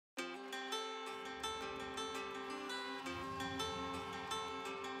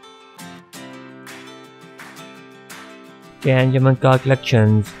Yaman car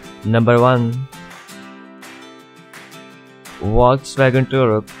collections. Number 1. Volkswagen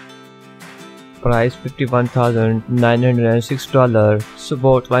Touareg. Price $51,906.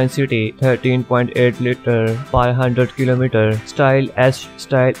 Sport Wine City 13.8 liter per 100 km. Style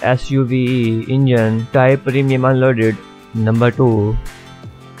SUV engine. Type premium unloaded. Number 2.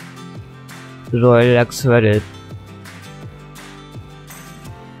 Royal X-Verith.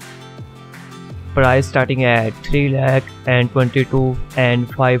 Price starting at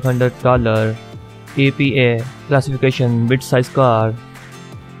 $3,22,500. EPA classification mid-size car.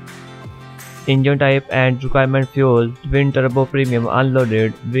 Engine type and requirement fuel twin turbo premium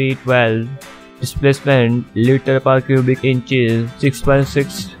unloaded V12. Displacement liter per cubic inches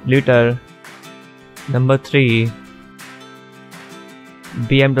 6.6 liter. Number 3.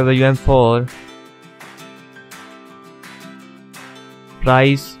 BMW M4.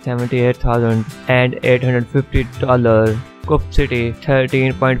 Price $78,850. Coupe City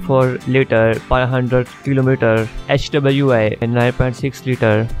 13.4 liter per 100 km. HWI 9.6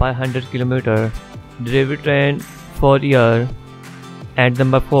 liter per 100 km. Drivetrain 4-year. And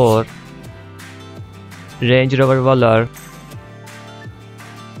number 4. Range Rover Velar.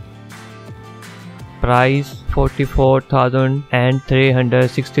 Price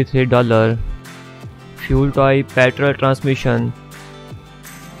 $44,363. Fuel type petrol transmission.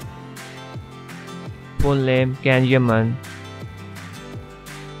 Full name Yaman.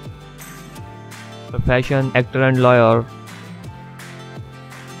 Profession actor and lawyer.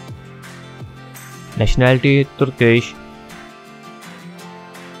 Nationality Turkish.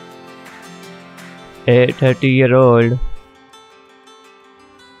 A 30-year-old.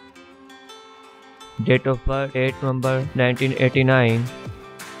 Date of birth 8 November 1989.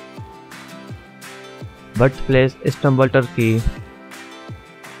 Birthplace Istanbul, Turkey.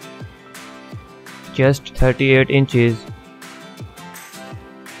 Chest 38 inches.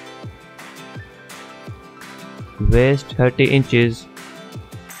 Waist 30 inches.